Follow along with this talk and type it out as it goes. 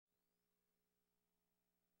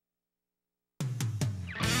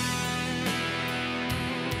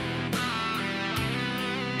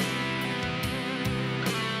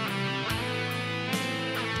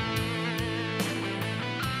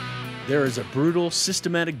There is a brutal,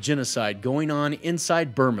 systematic genocide going on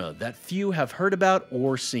inside Burma that few have heard about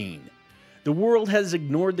or seen. The world has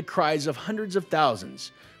ignored the cries of hundreds of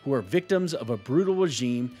thousands who are victims of a brutal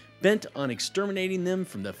regime bent on exterminating them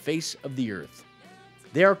from the face of the earth.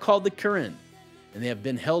 They are called the Karen, and they have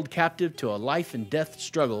been held captive to a life and death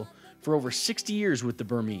struggle for over 60 years with the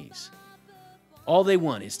Burmese. All they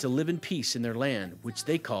want is to live in peace in their land, which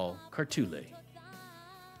they call Khartoule.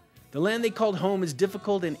 The land they called home is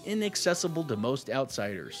difficult and inaccessible to most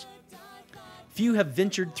outsiders. Few have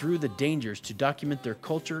ventured through the dangers to document their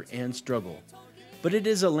culture and struggle. But it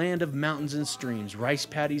is a land of mountains and streams, rice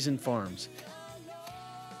paddies and farms.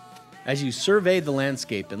 As you survey the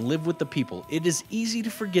landscape and live with the people, it is easy to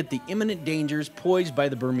forget the imminent dangers posed by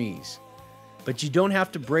the Burmese. But you don't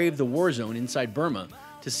have to brave the war zone inside Burma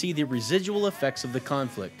to see the residual effects of the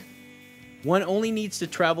conflict. One only needs to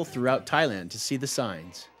travel throughout Thailand to see the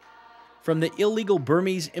signs. From the illegal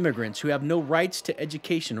Burmese immigrants who have no rights to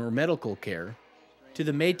education or medical care, to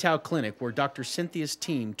the Maytao Clinic where Dr. Cynthia's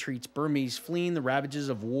team treats Burmese fleeing the ravages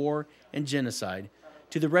of war and genocide,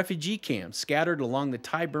 to the refugee camps scattered along the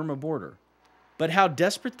Thai-Burma border. But how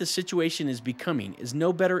desperate the situation is becoming is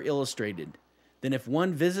no better illustrated than if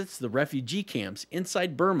one visits the refugee camps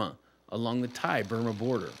inside Burma along the Thai-Burma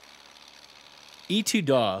border. Tu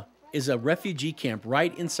Hta is a refugee camp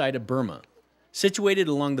right inside of Burma, situated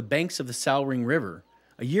along the banks of the Salween River.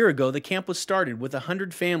 A year ago, the camp was started with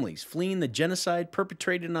 100 families fleeing the genocide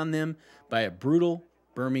perpetrated on them by a brutal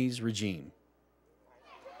Burmese regime.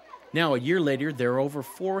 Now, a year later, there are over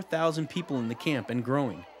 4,000 people in the camp and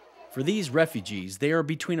growing. For these refugees, they are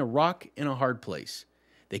between a rock and a hard place.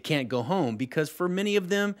 They can't go home because for many of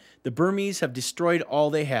them, the Burmese have destroyed all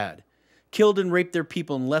they had, killed and raped their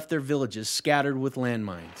people and left their villages scattered with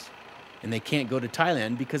landmines. And they can't go to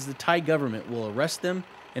Thailand because the Thai government will arrest them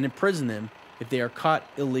and imprison them if they are caught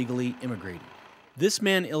illegally immigrating. This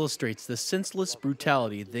man illustrates the senseless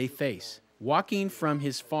brutality they face. Walking from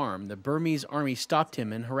his farm, the Burmese army stopped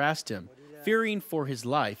him and harassed him. Fearing for his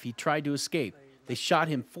life, he tried to escape. They shot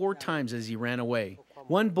him 4 times as he ran away.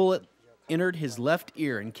 One bullet entered his left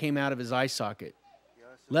ear and came out of his eye socket.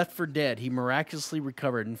 Left for dead, he miraculously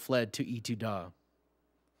recovered and fled to Tu Hta.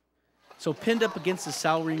 So pinned up against the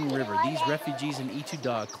Salween River, these refugees in Tu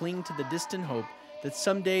Hta cling to the distant hope that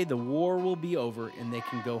someday the war will be over and they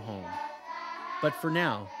can go home. But for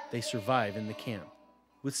now, they survive in the camp.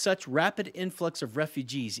 With such rapid influx of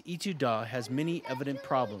refugees, Tu Hta has many evident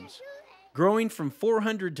problems. Growing from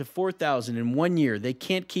 400 to 4,000 in 1 year, they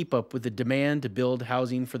can't keep up with the demand to build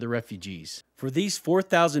housing for the refugees. For these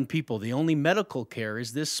 4,000 people, the only medical care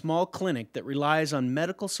is this small clinic that relies on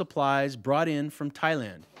medical supplies brought in from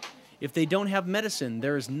Thailand. If they don't have medicine,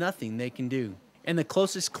 there is nothing they can do. And the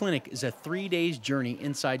closest clinic is a 3-day journey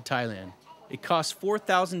inside Thailand. It costs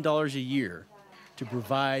 $4,000 a year to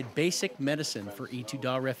provide basic medicine for Tu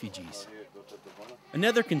Hta refugees.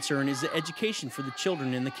 Another concern is the education for the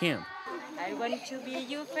children in the camp. I want to be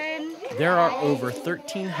your friend. There are over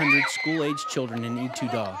 1,300 school-aged children in Tu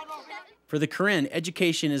Hta. For the Karen,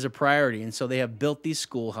 education is a priority, and so they have built these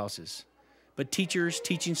schoolhouses. But teachers,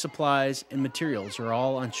 teaching supplies, and materials are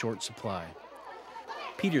all on short supply.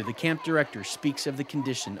 Peter, the camp director, speaks of the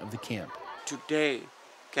condition of the camp. Today,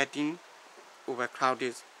 getting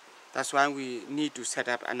overcrowded. That's why we need to set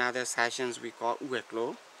up another sessions we call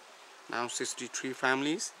Ueklo. Now 63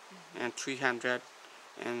 families and 300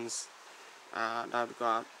 and now we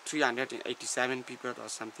got 387 people or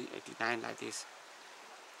something, 89 like this.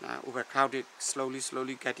 Now overcrowded, slowly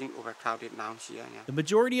getting overcrowded now here. Yeah. The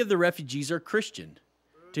majority of the refugees are Christian.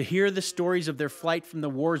 To hear the stories of their flight from the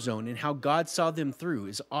war zone and how God saw them through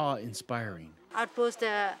is awe-inspiring. Outpost,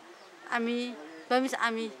 the army, Burmese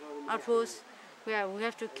army outpost, where we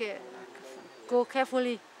have to go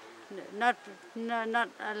carefully, not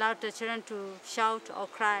allow the children to shout or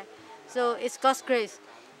cry. So it's God's grace.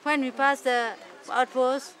 When we pass the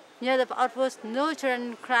outpost, near the outpost, no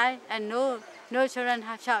children cry and no children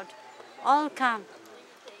have shout. All calm.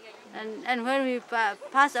 And when we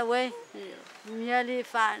pass away, nearly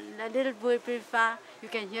far, a little bit far, you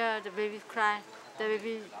can hear the baby cry, the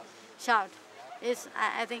baby shout.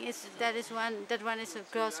 I think that one is a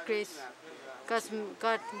God's grace.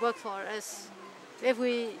 God worked for us. If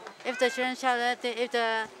the children shout that, if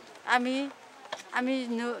the army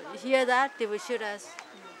hear that, they will shoot us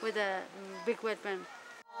with a big weapon.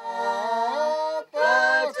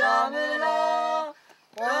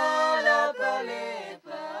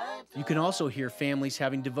 You can also hear families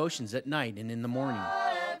having devotions at night and in the morning.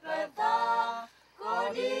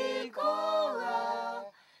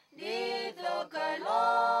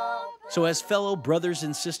 So as fellow brothers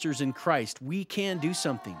and sisters in Christ, we can do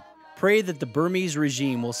something. Pray that the Burmese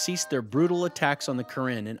regime will cease their brutal attacks on the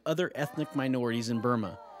Karen and other ethnic minorities in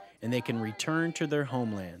Burma, and they can return to their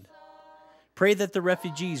homeland. Pray that the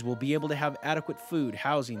refugees will be able to have adequate food,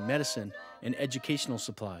 housing, medicine, and educational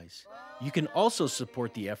supplies. You can also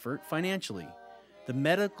support the effort financially. The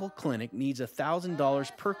medical clinic needs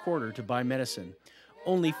 $1,000 per quarter to buy medicine.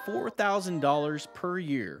 Only $4,000 per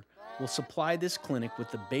year will supply this clinic with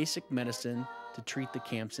the basic medicine to treat the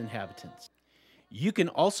camp's inhabitants. You can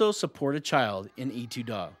also support a child in Tu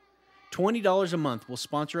Hta. $20 a month will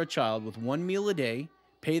sponsor a child with 1 meal a day,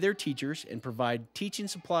 pay their teachers, and provide teaching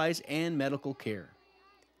supplies and medical care.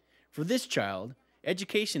 For this child,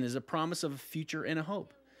 education is a promise of a future and a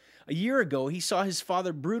hope. A year ago, he saw his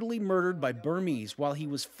father brutally murdered by Burmese while he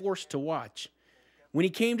was forced to watch. When he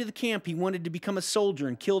came to the camp, he wanted to become a soldier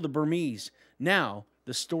and kill the Burmese. Now,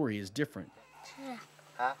 the story is different.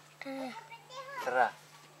 I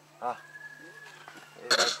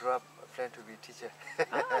grew up planning to be a teacher.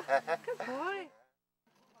 Good boy.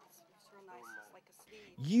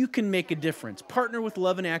 You can make a difference. Partner with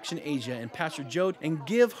Love in Action Asia and Pastor Joe and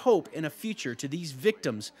give hope and a future to these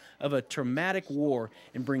victims of a traumatic war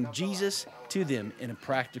and bring Jesus to them in a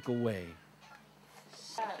practical way.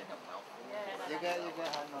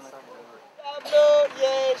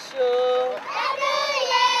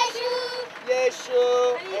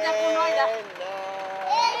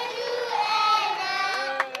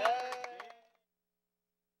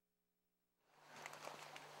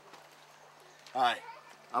 Hi,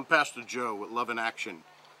 I'm Pastor Joe with Love in Action,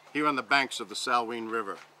 here on the banks of the Salween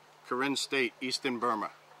River, Karen State, Eastern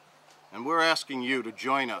Burma. And we're asking you to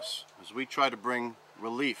join us as we try to bring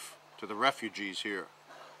relief to the refugees here.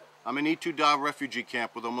 I'm in Tu Hta Refugee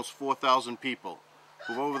Camp with almost 4,000 people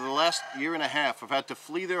who over the last year and a half have had to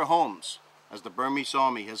flee their homes as the Burmese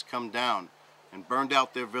army has come down and burned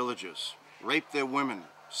out their villages, raped their women,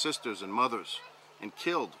 sisters and mothers, and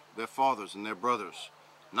killed their fathers and their brothers.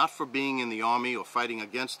 Not for being in the army or fighting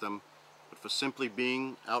against them, but for simply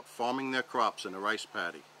being out farming their crops in a rice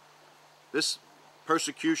paddy. This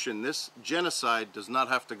persecution, this genocide does not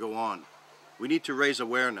have to go on. We need to raise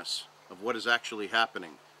awareness of what is actually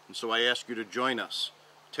happening. And so I ask you to join us,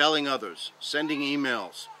 telling others, sending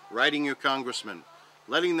emails, writing your congressman,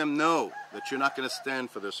 letting them know that you're not going to stand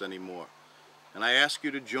for this anymore. And I ask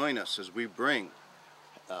you to join us as we bring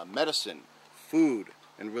medicine, food,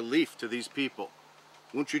 and relief to these people.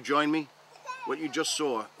 Won't you join me? What you just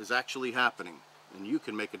saw is actually happening, and you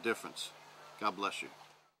can make a difference. God bless you.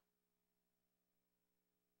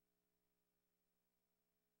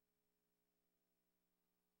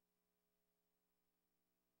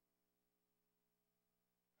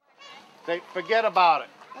 Say, forget about it.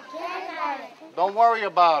 Forget about it. Don't worry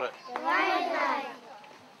about it. Don't worry about it.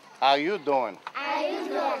 How you doing? How you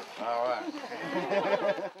doing? All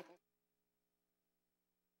right.